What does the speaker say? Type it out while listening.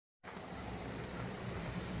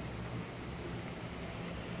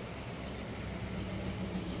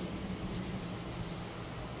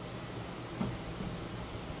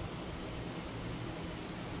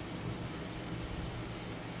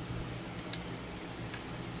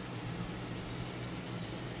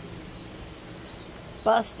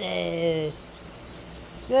Busted.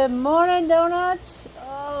 Good morning, donuts.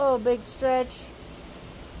 Oh, big stretch.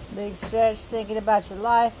 Big stretch, thinking about your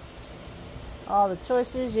life. All the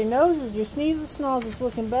choices. Your noses, your sneezes, snarls is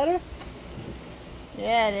looking better.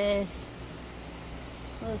 Yeah, it is.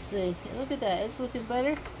 Let's see. Look at that. It's looking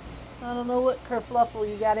better. I don't know what kerfluffle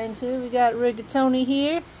you got into. We got Rigatoni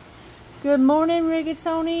here. Good morning,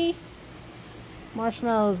 Rigatoni.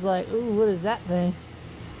 Marshmallow's like, ooh, what is that thing?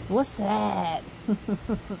 What's that?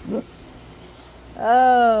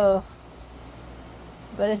 Oh.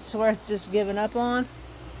 But it's worth just giving up on.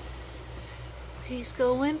 He's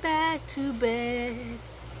going back to bed.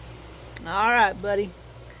 Alright, buddy.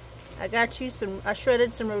 I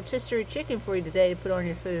shredded some rotisserie chicken for you today to put on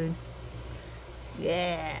your food.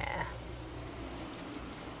 Yeah.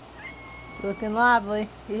 Looking lively.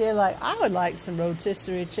 You're like, I would like some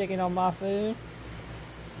rotisserie chicken on my food.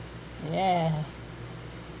 Yeah.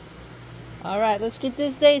 Alright, let's get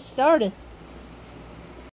this day started.